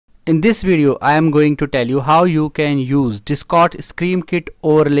In this video I am going to tell you how you can use Discord Streamkit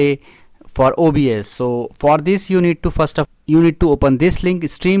overlay for OBS. So for this you need to open this link,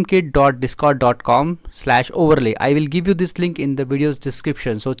 streamkit.discord.com/overlay. I will give you this link in the video's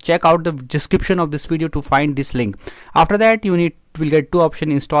description, so check out the description of this video to find this link. After that you will get two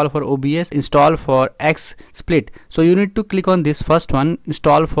options: install for OBS, install for XSplit. So you need to click on this first one,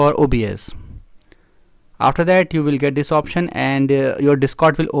 install for OBS. After that you will get this option and your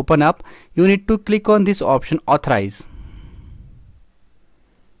Discord will open up. You need to click on this option, authorize.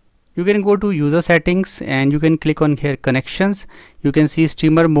 You can go to user settings and you can click on here connections. You can see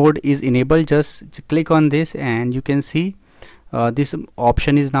streamer mode is enabled. Just click on this and you can see this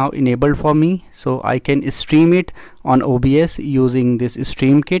option is now enabled for me, so I can stream it on OBS using this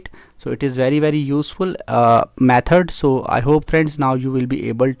Streamkit. So it is very useful method. So I hope friends now you will be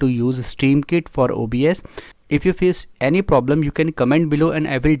able to use Streamkit for OBS. If you face any problem you can comment below and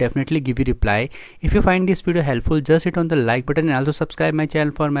I will definitely give you reply. If you find this video helpful, just hit on the like button and also subscribe my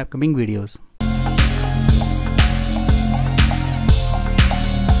channel for my upcoming videos.